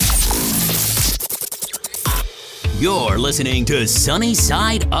You're listening to Sunny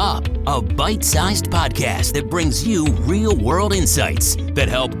Side Up, a bite-sized podcast that brings you real-world insights that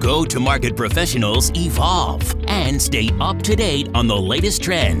help go-to-market professionals evolve and stay up-to-date on the latest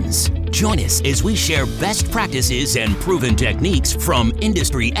trends. Join us as we share best practices and proven techniques from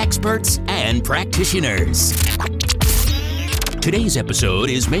industry experts and practitioners. Today's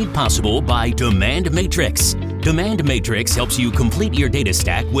episode is made possible by Demand Matrix. Demand Matrix helps you complete your data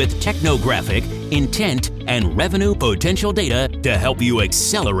stack with technographic, intent, and revenue potential data to help you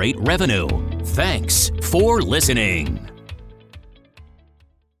accelerate revenue. Thanks for listening.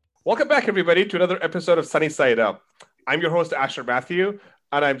 Welcome back, everybody, to another episode of Sunny Side Up. I'm your host, Asher Matthew,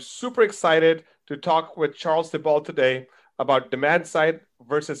 and I'm super excited to talk with Charles Thibault today about demand side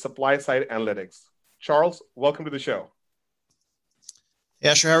versus supply side analytics. Charles, welcome to the show.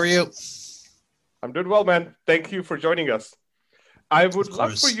 Yeah, sure. How are you? I'm doing well, man. Thank you for joining us. I would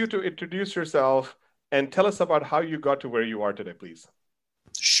love for you to introduce yourself and tell us about how you got to where you are today, please.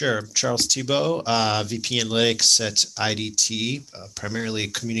 Sure. Charles Thibault, VP Analytics at IDT, primarily a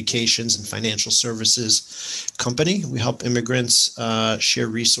communications and financial services company. We help immigrants share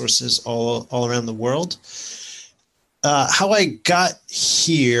resources all around the world. How I got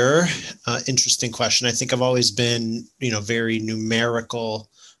here, interesting question. I think I've always been, very numerical,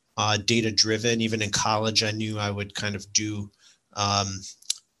 data-driven. Even in college, I knew I would kind of do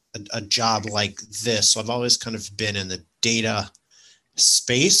a job like this. So I've always kind of been in the data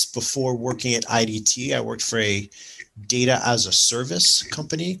space. Before working at IDT, I worked for a data as a service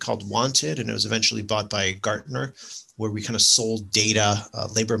company called Wanted, and it was eventually bought by Gartner, where we kind of sold data,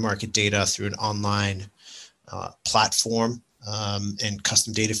 labor market data through an online platform and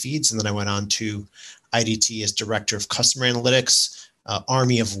custom data feeds. And then I went on to IDT as director of customer analytics,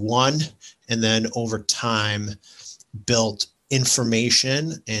 army of one, and then over time built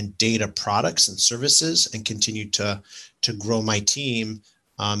information and data products and services and continued to grow my team.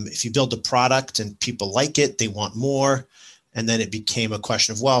 If you build a product and people like it, they want more. And then it became a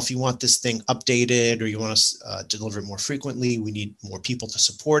question of, well, if you want this thing updated or you want to deliver it more frequently, we need more people to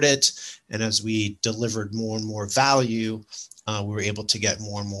support it. And as we delivered more and more value, we were able to get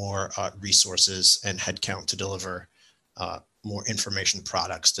more and more resources and headcount to deliver more information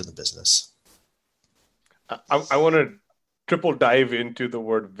products to the business. I want to triple dive into the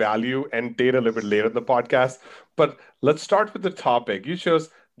word value and data a little bit later in the podcast, but let's start with the topic. You chose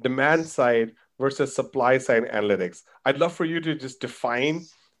demand side versus supply side analytics. I'd love for you to just define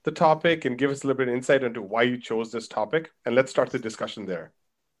the topic and give us a little bit of insight into why you chose this topic. And let's start the discussion there.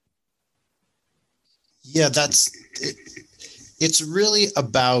 Yeah, it's really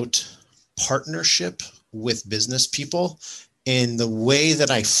about partnership with business people. And the way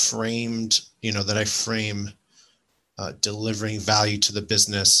that I frame delivering value to the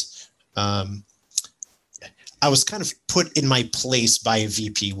business, I was kind of put in my place by a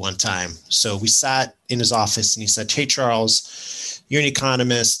VP one time. So we sat in his office and he said, "Hey, Charles, you're an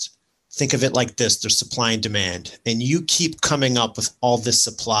economist. Think of it like this. There's supply and demand. And you keep coming up with all this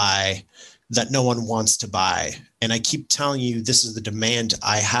supply that no one wants to buy. And I keep telling you, this is the demand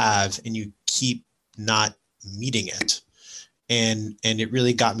I have, and you keep not meeting it." And it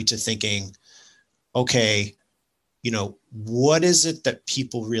really got me to thinking, okay, what is it that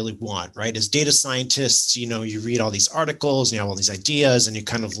people really want, right? As data scientists, you read all these articles and you have all these ideas and you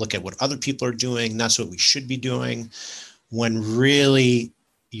kind of look at what other people are doing. And that's what we should be doing, when really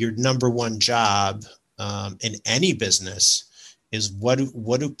your number one job in any business is what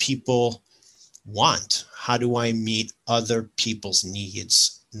do people want? How do I meet other people's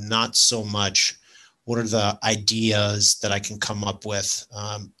needs? Not so much what are the ideas that I can come up with.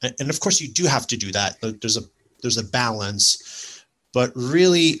 And of course you do have to do that. There's a balance, but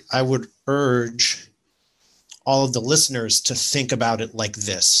really I would urge all of the listeners to think about it like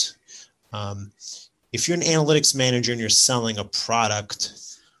this. If you're an analytics manager and you're selling a product,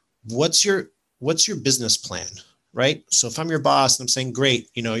 what's your business plan, right? So if I'm your boss and I'm saying, great,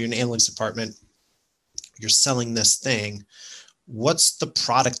 you're in the analytics department, you're selling this thing, what's the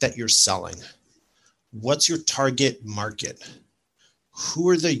product that you're selling? What's your target market? Who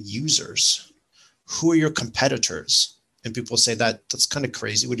are the users? Who are your competitors? And people say that's kind of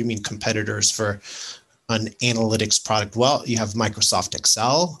crazy. What do you mean competitors for an analytics product? Well, you have Microsoft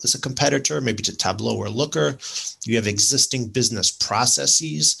Excel as a competitor, maybe to Tableau or Looker. You have existing business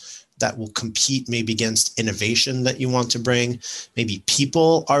processes that will compete maybe against innovation that you want to bring. Maybe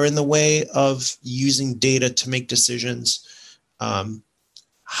people are in the way of using data to make decisions.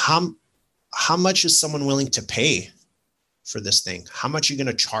 How much is someone willing to pay for this thing? How much are you going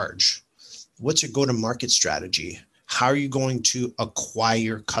to charge? What's your go-to-market strategy? How are you going to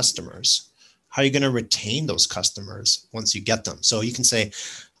acquire customers? How are you going to retain those customers once you get them? So you can say,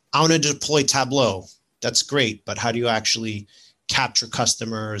 I want to deploy Tableau. That's great, but how do you actually capture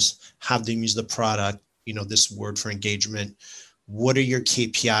customers, have them use the product, this word for engagement? What are your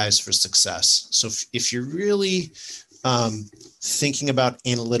KPIs for success? So if you're really thinking about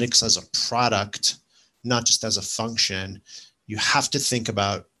analytics as a product, not just as a function, you have to think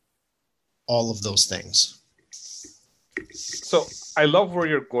about all of those things. So I love where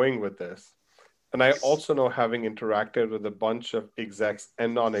you're going with this. And I also know, having interacted with a bunch of execs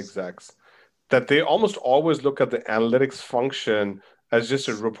and non-execs, that they almost always look at the analytics function as just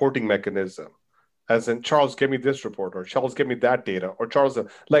a reporting mechanism. As in, Charles, give me this report, or Charles, give me that data, or Charles,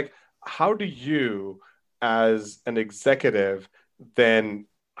 how do you, as an executive, then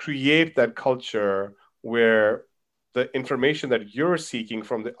create that culture where the information that you're seeking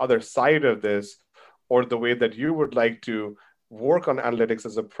from the other side of this, or the way that you would like to work on analytics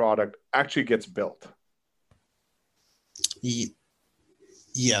as a product, actually gets built?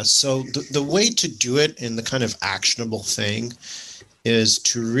 Yeah. So the way to do it, and the kind of actionable thing, is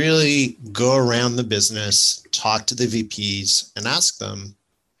to really go around the business, talk to the VPs, and ask them,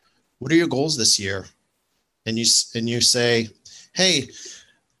 what are your goals this year? And you say, hey,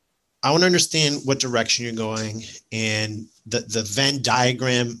 I want to understand what direction you're going, and the Venn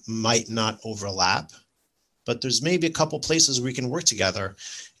diagram might not overlap, but there's maybe a couple places we can work together.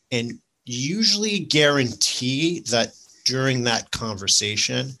 And usually guarantee that during that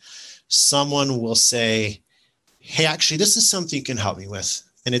conversation, someone will say, hey, actually, this is something you can help me with.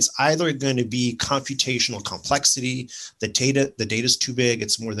 And it's either going to be computational complexity. The data is too big.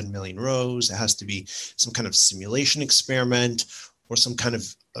 It's more than 1 million rows. It has to be some kind of simulation experiment, or some kind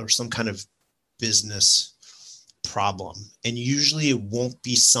of business problem. And usually it won't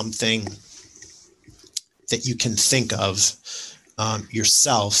be something that you can think of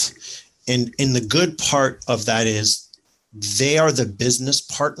yourself. And the good part of that is they are the business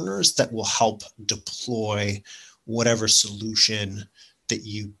partners that will help deploy whatever solution that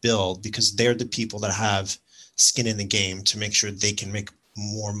you build, because they're the people that have skin in the game to make sure they can make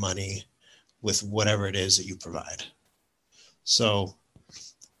more money with whatever it is that you provide. So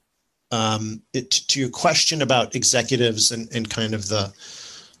to your question about executives and kind of the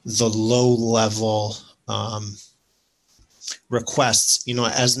low level requests,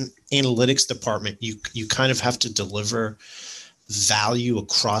 as an analytics department, you kind of have to deliver value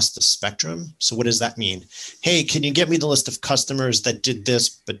across the spectrum. So what does that mean? Hey, can you get me the list of customers that did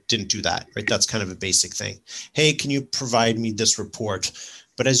this but didn't do that, right? That's kind of a basic thing. Hey, can you provide me this report?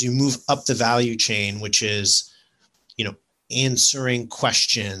 But as you move up the value chain, which is, answering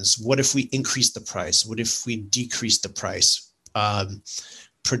questions, what if we increase the price? What if we decrease the price?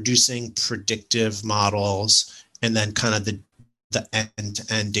 Producing predictive models, and then kind of the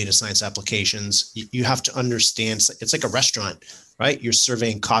end-to-end data science applications. You have to understand, it's like a restaurant, right? You're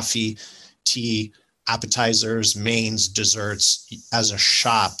serving coffee, tea, appetizers, mains, desserts. As a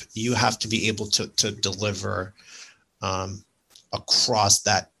shop, you have to be able to deliver across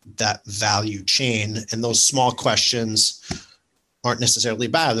that value chain. And those small questions aren't necessarily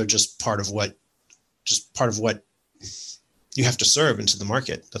bad. They're just part of what you have to serve into the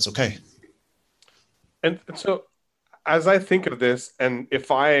market. That's okay. And so, as I think of this, and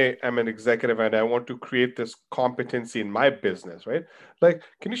if I am an executive and I want to create this competency in my business, right?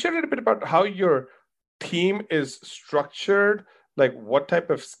 Can you share a little bit about how your team is structured? What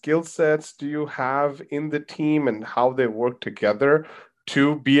type of skill sets do you have in the team, and how they work together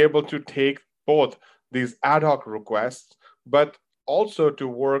to be able to take both these ad hoc requests, but also to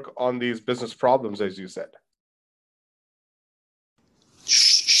work on these business problems, as you said?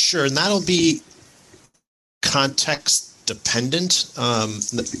 Sure. And that'll be context dependent.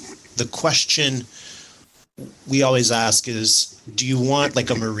 The question we always ask is, do you want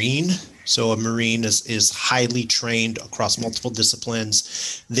a Marine? So a Marine is highly trained across multiple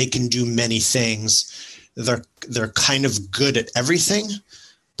disciplines. They can do many things. They're kind of good at everything,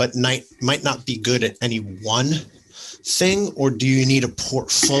 but might not be good at any one thing. Or do you need a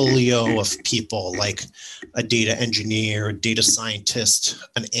portfolio of people, like a data engineer, a data scientist,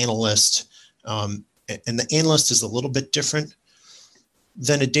 an analyst? And the analyst is a little bit different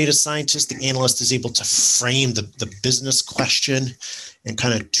than a data scientist. The analyst is able to frame the business question and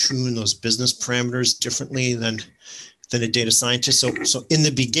kind of tune those business parameters differently than a data scientist. So in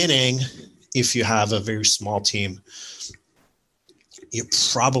the beginning, if you have a very small team, you're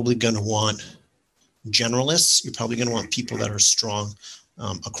probably going to want generalists. You're probably going to want people that are strong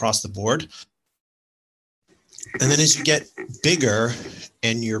across the board. And then as you get bigger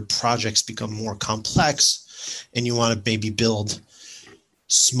and your projects become more complex, and you want to maybe build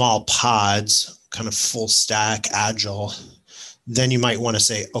small pods, kind of full stack, agile, then you might want to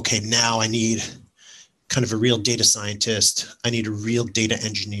say, okay, now I need kind of a real data scientist. I need a real data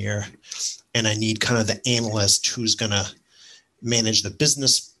engineer, and I need kind of the analyst who's going to manage the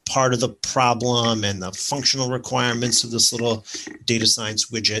business part of the problem and the functional requirements of this little data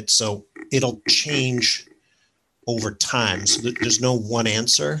science widget. So it'll change over time. So there's no one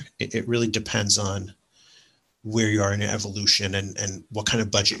answer. It really depends on where you are in your evolution and what kind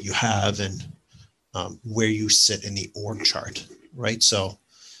of budget you have and where you sit in the org chart, right? So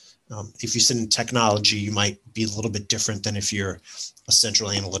if you sit in technology, you might be a little bit different than if you're a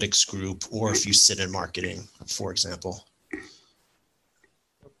central analytics group or if you sit in marketing, for example.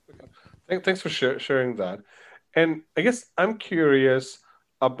 Thanks for sharing that. And I guess I'm curious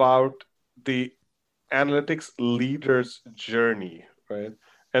about the analytics leader's journey, right?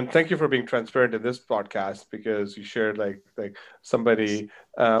 And thank you for being transparent in this podcast, because you shared like somebody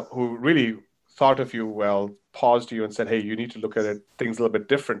who really thought of you well, paused you and said, "Hey, you need to look at things a little bit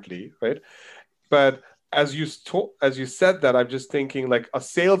differently," right? But as you said that, I'm just thinking like a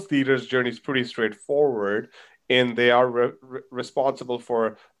sales leader's journey is pretty straightforward, and they are responsible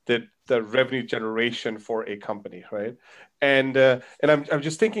for the revenue generation for a company, right? And I'm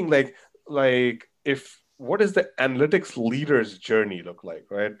just thinking like if what does the analytics leader's journey look like,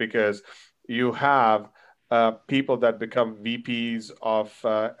 right? Because you have people that become VPs of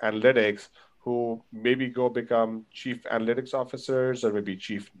analytics who maybe go become chief analytics officers or maybe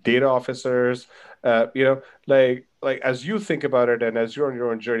chief data officers. Like as you think about it and as you're on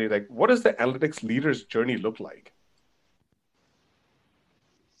your own journey, like what does the analytics leader's journey look like?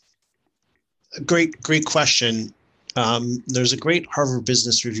 Great question. There's a great Harvard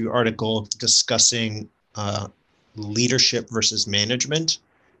Business Review article discussing leadership versus management.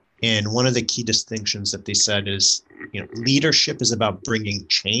 And one of the key distinctions that they said is, leadership is about bringing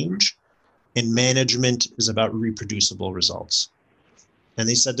change and management is about reproducible results. And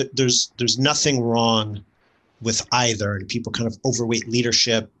they said that there's nothing wrong with either. And people kind of overweight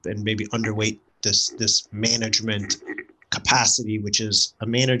leadership and maybe underweight this management capacity, which is a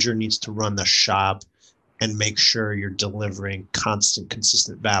manager needs to run the shop and make sure you're delivering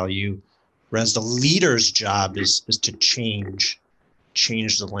consistent value. Whereas the leader's job is to change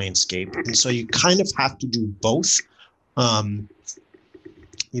the landscape. And so you kind of have to do both.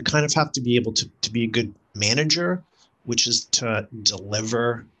 You kind of have to be able to be a good manager, which is to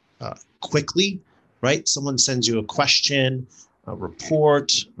deliver quickly, right? Someone sends you a question, a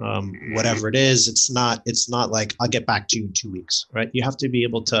report, whatever it is. It's not like I'll get back to you in 2 weeks, right? You have to be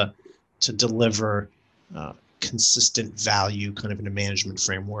able to deliver consistent value kind of in a management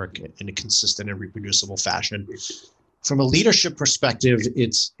framework in a consistent and reproducible fashion. From a leadership perspective,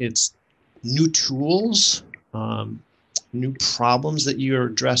 it's new tools, new problems that you're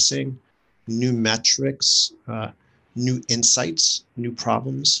addressing, new metrics, new insights, new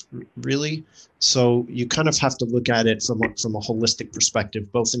problems, really. So you kind of have to look at it from a holistic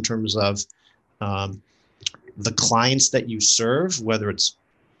perspective, both in terms of the clients that you serve, whether it's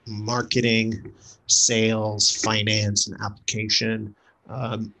marketing, sales, finance, and application,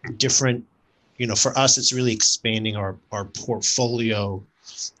 different. For us, it's really expanding our portfolio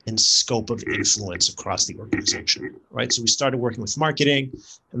and scope of influence across the organization, right? So we started working with marketing,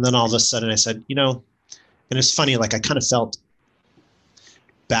 and then all of a sudden I said, and it's funny, like I kind of felt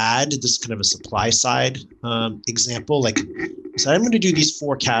bad. This is kind of a supply side example. Like I said, I'm going to do these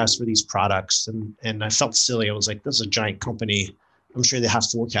forecasts for these products, and I felt silly. I was like, this is a giant company. I'm sure they have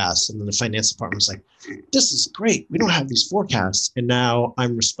forecasts. And then the finance department was like, this is great. We don't have these forecasts. And now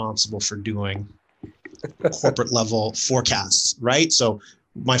I'm responsible for doing corporate level forecasts, right? So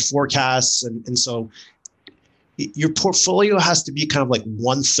my forecasts, and so your portfolio has to be kind of like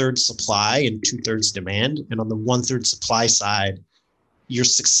 1/3 supply and 2/3 demand. And on the 1/3 supply side, your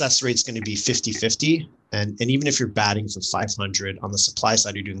success rate is going to be 50-50. And even if you're batting for 500 on the supply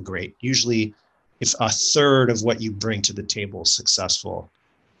side, you're doing great. Usually, if 1/3 of what you bring to the table is successful,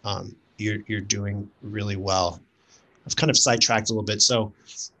 you're doing really well. I've kind of sidetracked a little bit. So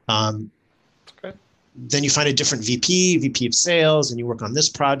then you find a different VP of sales, and you work on this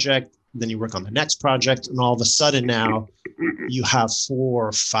project, then you work on the next project, and all of a sudden now you have 4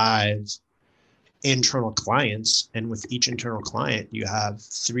 or 5 internal clients, and with each internal client, you have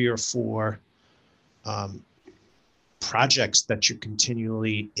 3 or 4 projects that you're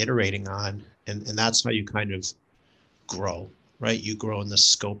continually iterating on, and that's how you kind of grow, right? You grow in the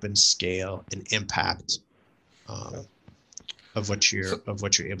scope and scale and impact of what you're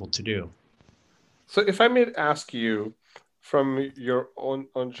able to do. So if I may ask you, from your own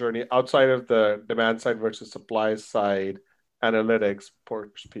journey outside of the demand side versus supply side analytics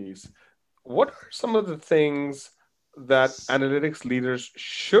piece, what are some of the things that analytics leaders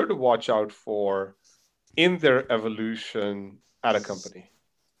should watch out for in their evolution at a company?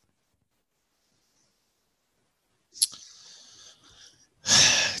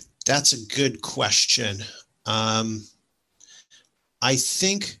 That's a good question. I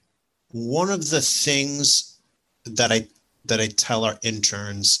think one of the things that I tell our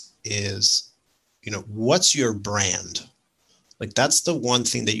interns is, what's your brand? Like that's the one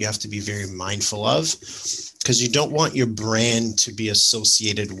thing that you have to be very mindful of, because you don't want your brand to be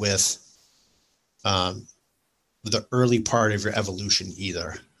associated with the early part of your evolution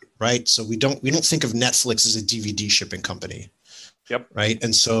either, right? So we don't think of Netflix as a DVD shipping company. Yep. Right.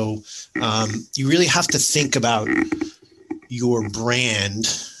 And so you really have to think about your brand,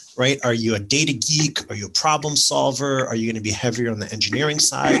 right? Are you a data geek? Are you a problem solver? Are you going to be heavier on the engineering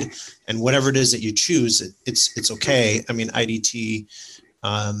side? And whatever it is that you choose, it's okay. I mean, IDT,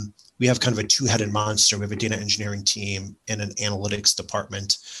 we have kind of a two-headed monster. We have a data engineering team and an analytics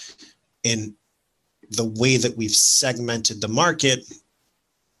department. And the way that we've segmented the market,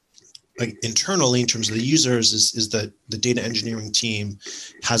 like internally in terms of the users, is that the data engineering team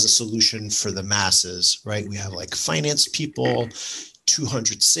has a solution for the masses, right? We have like finance people,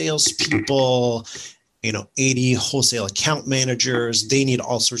 200 sales people, 80 wholesale account managers. They need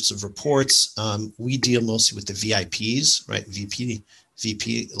all sorts of reports. We deal mostly with the VIPs, right?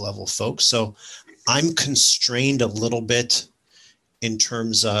 VP level folks. So I'm constrained a little bit in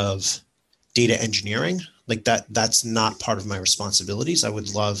terms of data engineering. Like that's not part of my responsibilities. I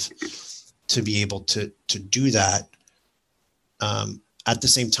would love to be able to do that. At the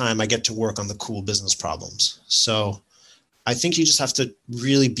same time, I get to work on the cool business problems. So I think you just have to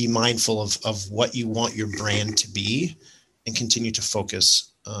really be mindful of what you want your brand to be and continue to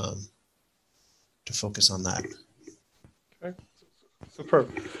focus on that. Okay, superb.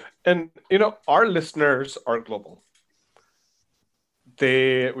 And, our listeners are global.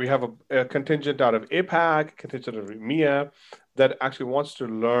 We have a contingent out of APAC, contingent of EMEA that actually wants to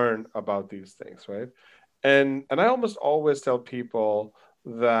learn about these things, right? And I almost always tell people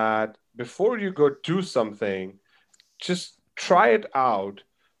that before you go do something, just try it out,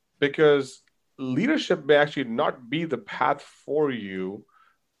 because leadership may actually not be the path for you,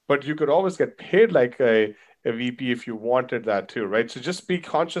 but you could always get paid like a VP if you wanted that too, right? So just be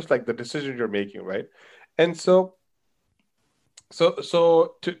conscious, like the decision you're making, right? And so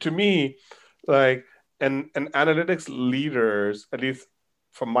to me, like an analytics leaders, at least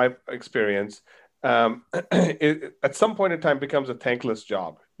from my experience, at some point in time becomes a thankless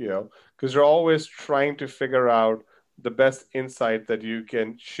job, because you're always trying to figure out the best insight that you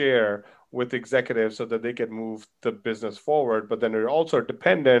can share with executives so that they can move the business forward. But then you're also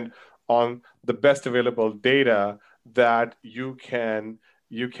dependent on the best available data that you can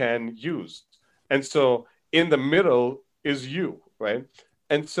use. And so in the middle is you, right?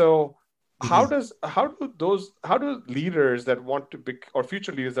 And so how do leaders that want to be, or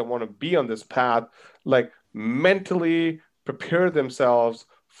future leaders that want to be on this path, like mentally prepare themselves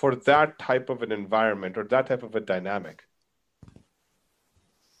for that type of an environment or that type of a dynamic?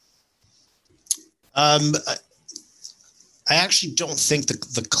 I actually don't think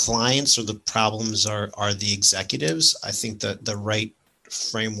the clients or the problems are the executives. I think that the right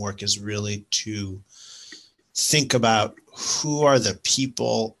framework is really to think about who are the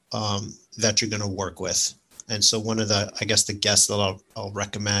people that you're going to work with. And so one of the guests that I'll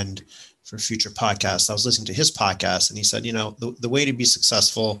recommend for future podcasts, I was listening to his podcast and he said, the way to be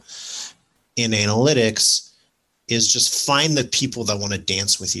successful in analytics is just find the people that want to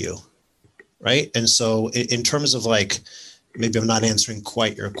dance with you. Right. And so in terms of like, maybe I'm not answering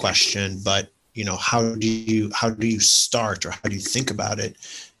quite your question, but how do you start, or how do you think about it?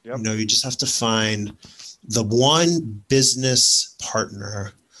 Yep. You just have to find the one business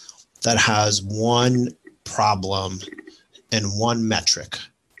partner that has one problem and one metric.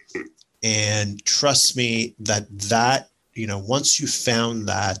 And trust me that once you found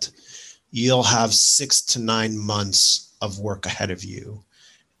that, you'll have 6 to 9 months of work ahead of you.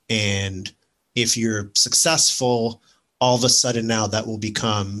 And if you're successful, all of a sudden now that will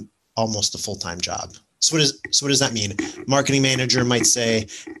become almost a full-time job. So what does that mean? Marketing manager might say,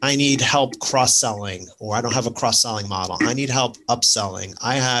 I need help cross-selling, or I don't have a cross-selling model. I need help upselling.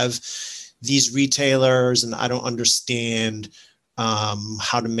 I have these retailers and I don't understand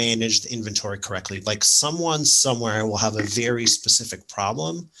how to manage the inventory correctly. Like someone somewhere will have a very specific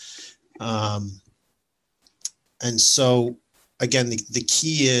problem. And so again, the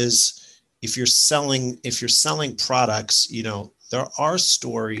key is, if you're selling products, there are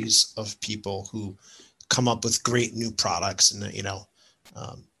stories of people who come up with great new products. And,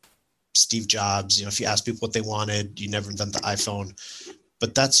 Steve Jobs, if you ask people what they wanted, you never invent the iPhone,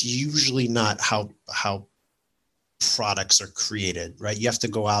 but that's usually not how products are created, right? You have to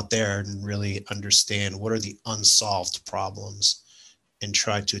go out there and really understand what are the unsolved problems and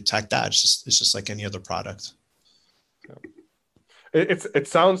try to attack that. It's just like any other product. It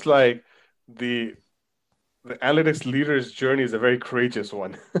sounds like the analytics leader's journey is a very courageous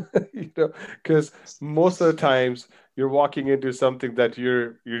one, because most of the times you're walking into something that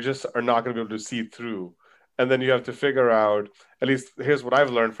you just are not going to be able to see through. And then you have to figure out, at least here's what I've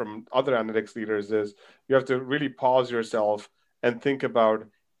learned from other analytics leaders, is you have to really pause yourself and think about,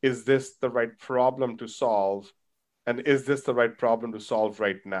 is this the right problem to solve? And is this the right problem to solve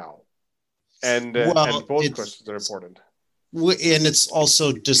right now? And both questions are important. And it's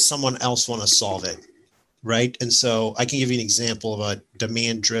also, does someone else want to solve it? Right. And so I can give you an example of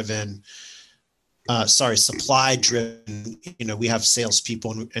a supply driven, we have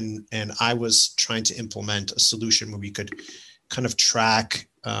salespeople and I was trying to implement a solution where we could kind of track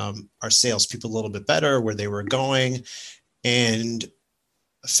our salespeople a little bit better, where they were going, and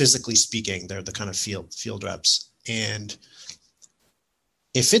physically speaking, they're the kind of field reps. And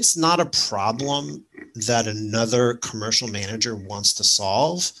if it's not a problem that another commercial manager wants to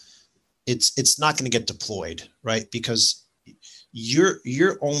solve, it's not going to get deployed, right? Because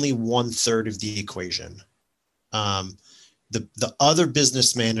you're only 1/3 of the equation. The other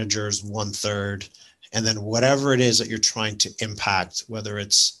business managers 1/3, and then whatever it is that you're trying to impact, whether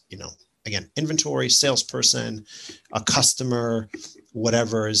it's again, inventory, salesperson, a customer,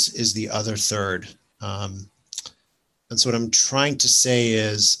 whatever is the other third. And so what I'm trying to say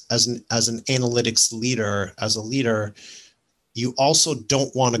is, as an analytics leader, as a leader, you also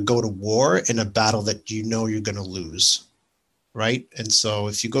don't want to go to war in a battle that you're going to lose, right? And so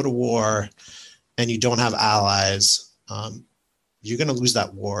if you go to war and you don't have allies, you're going to lose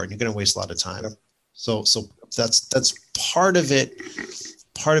that war and you're going to waste a lot of time. Yep. So that's part of it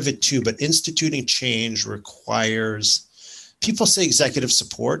too. But instituting change requires, people say executive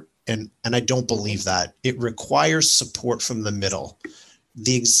support, and I don't believe that. It requires support from the middle.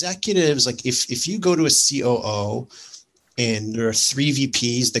 The executives, like if you go to a COO and there are 3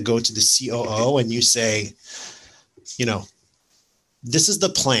 VPs that go to the COO and you say, this is the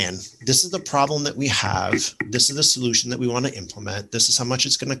plan. This is the problem that we have. This is the solution that we want to implement. This is how much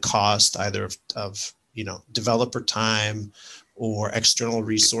it's going to cost, either of developer time or external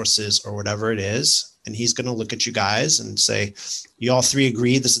resources or whatever it is. And he's going to look at you guys and say, you all 3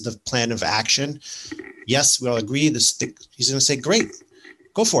 agree this is the plan of action? Yes, we all agree. He's going to say, great,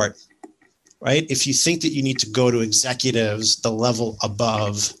 go for it. Right? If you think that you need to go to executives, the level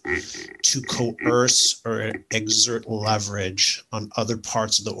above, to coerce or exert leverage on other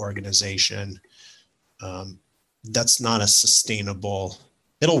parts of the organization, that's not a sustainable.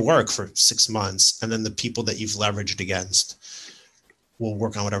 It'll work for 6 months, and then the people that you've leveraged against will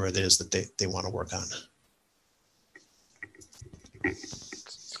work on whatever it is that they want to work on.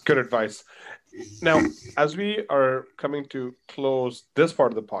 It's good advice. Now, as we are coming to close this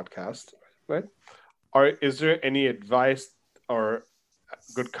part of the podcast, right, is there any advice or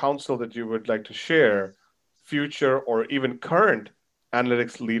good counsel that you would like to share future or even current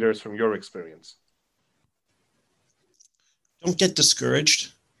analytics leaders from your experience? Don't get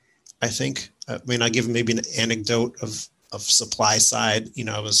discouraged, I think. I'll give maybe an anecdote of supply side.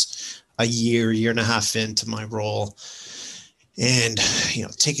 I was a year and a half into my role, and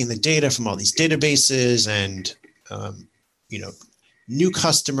taking the data from all these databases and new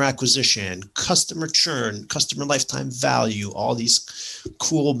customer acquisition, customer churn, customer lifetime value, all these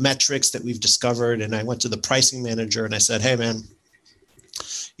cool metrics that we've discovered. And I went to the pricing manager and I said, hey man,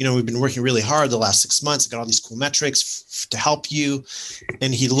 we've been working really hard the last 6 months. I got all these cool metrics to help you.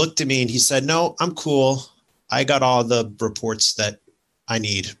 And he looked at me and he said, no, I'm cool. I got all the reports that I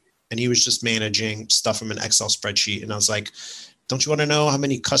need. And he was just managing stuff from an Excel spreadsheet. And I was like, don't you want to know how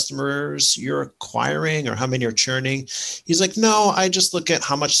many customers you're acquiring or how many are churning? He's like, no, I just look at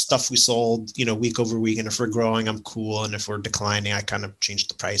how much stuff we sold, week over week. And if we're growing, I'm cool. And if we're declining, I kind of change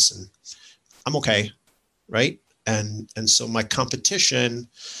the price and I'm okay. Right. And so my competition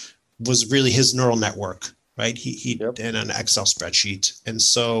was really his neural network, right? He yep. did an Excel spreadsheet. And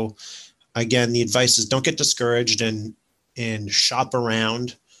so again, the advice is don't get discouraged and shop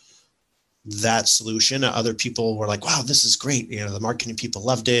around that solution. Other people were like, wow, this is great. The marketing people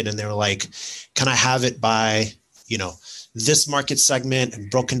loved it. And they were like, can I have it by, this market segment and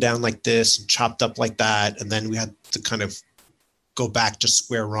broken down like this and chopped up like that? And then we had to kind of go back to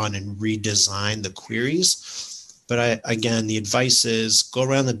square one and redesign the queries. But again, the advice is go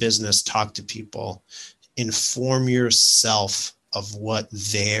around the business, talk to people, inform yourself of what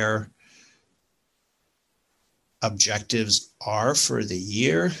their objectives are for the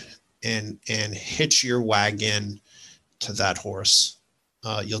year and hitch your wagon to that horse.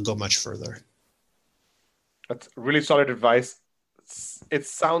 You'll go much further. That's really solid advice. It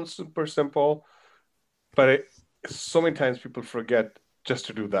sounds super simple, but so many times people forget just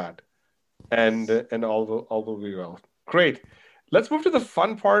to do that, and all will be well. Great. Let's move to the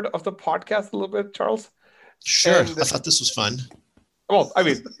fun part of the podcast a little bit, Charles. Sure. I thought this was fun. Well, I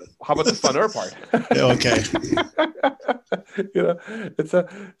mean, how about the funner part? Okay.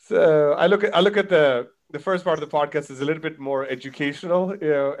 I look at the first part of the podcast is a little bit more educational,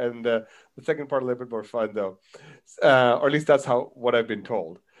 and the second part a little bit more fun, though, or at least that's what I've been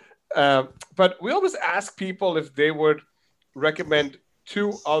told. But we always ask people if they would recommend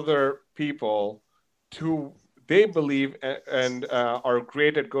 2 other people who they believe and are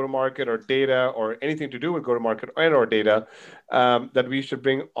great at go-to-market or data or anything to do with go-to-market and or data that we should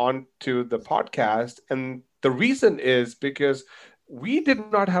bring onto the podcast. And the reason is because we did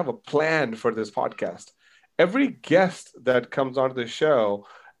not have a plan for this podcast. Every guest that comes onto the show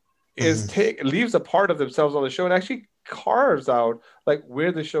leaves a part of themselves on the show and actually carves out like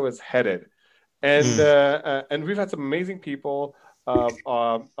where the show is headed. And we've had some amazing people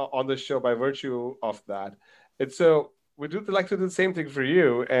on the show by virtue of that. And so we do like to do the same thing for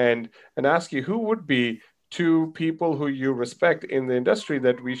you and ask you who would be 2 people who you respect in the industry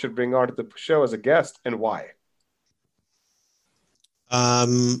that we should bring onto the show as a guest and why.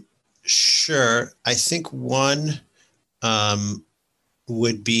 Sure. I think one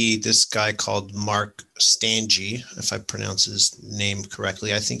would be this guy called Mark Stange, if I pronounce his name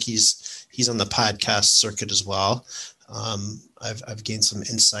correctly. I think he's on the podcast circuit as well. I've gained some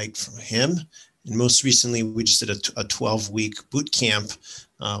insight from him. And most recently, we just did a 12-week boot camp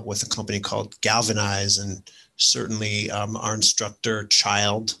with a company called Galvanize. And certainly our instructor,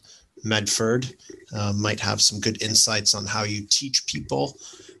 Child Medford, might have some good insights on how you teach people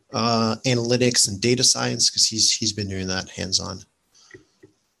analytics and data science, because he's been doing that hands-on.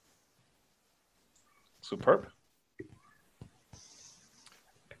 Superb.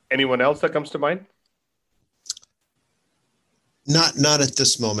 Anyone else that comes to mind? Not at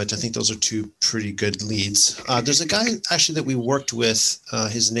this moment. I think those are 2 pretty good leads. There's a guy actually that we worked with.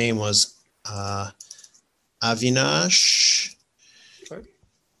 His name was Avinash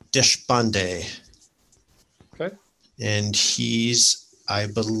Deshpande. Okay. And he's, I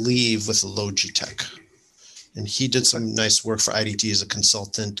believe, with Logitech. And he did some nice work for IDT as a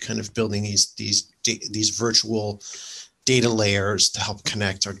consultant, kind of building these virtual data layers to help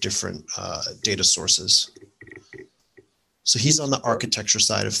connect our different data sources. So he's on the architecture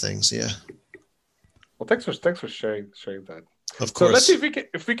side of things, yeah. Well, thanks for sharing that. Of course. So let's see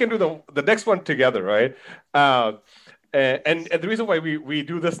if we can do the next one together, right? And the reason why we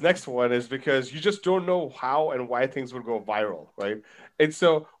do this next one is because you just don't know how and why things would go viral, right? And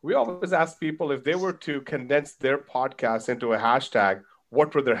so we always ask people if they were to condense their podcast into a hashtag,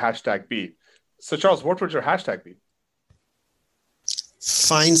 what would their hashtag be? So Charles, what would your hashtag be?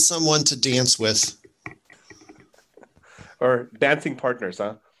 Find someone to dance with. Or dancing partners,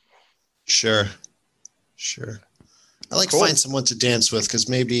 huh? Sure. I like cool. Find someone to dance with, because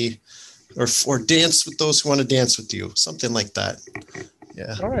maybe, or dance with those who want to dance with you, something like that.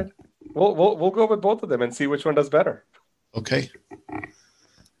 Yeah. All right. We'll go with both of them and see which one does better. Okay.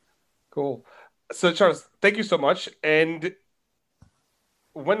 Cool. So Charles, thank you so much. And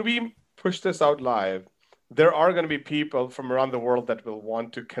when we push this out live, there are going to be people from around the world that will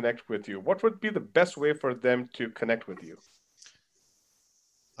want to connect with you. What would be the best way for them to connect with you?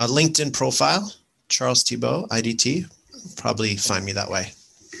 A LinkedIn profile, Charles Thibault, IDT. Probably find me that way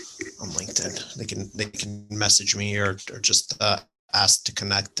on LinkedIn. They can message me or just ask to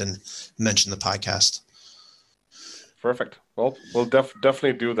connect and mention the podcast. Perfect. Well, we'll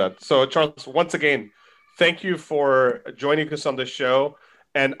definitely do that. So Charles, once again, thank you for joining us on the show.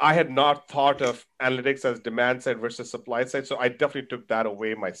 And I had not thought of analytics as demand side versus supply side. So I definitely took that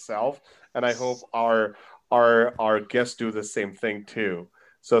away myself. And I hope our guests do the same thing too.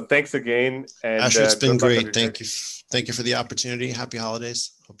 So thanks again. And Asher, it's been great. Thank you. Thank you for the opportunity. Happy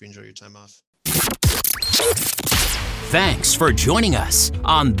holidays. Hope you enjoy your time off. Thanks for joining us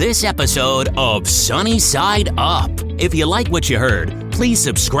on this episode of Sunny Side Up. If you like what you heard, please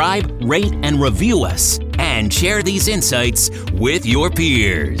subscribe, rate, and review us, and share these insights with your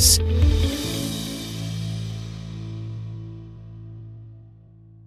peers.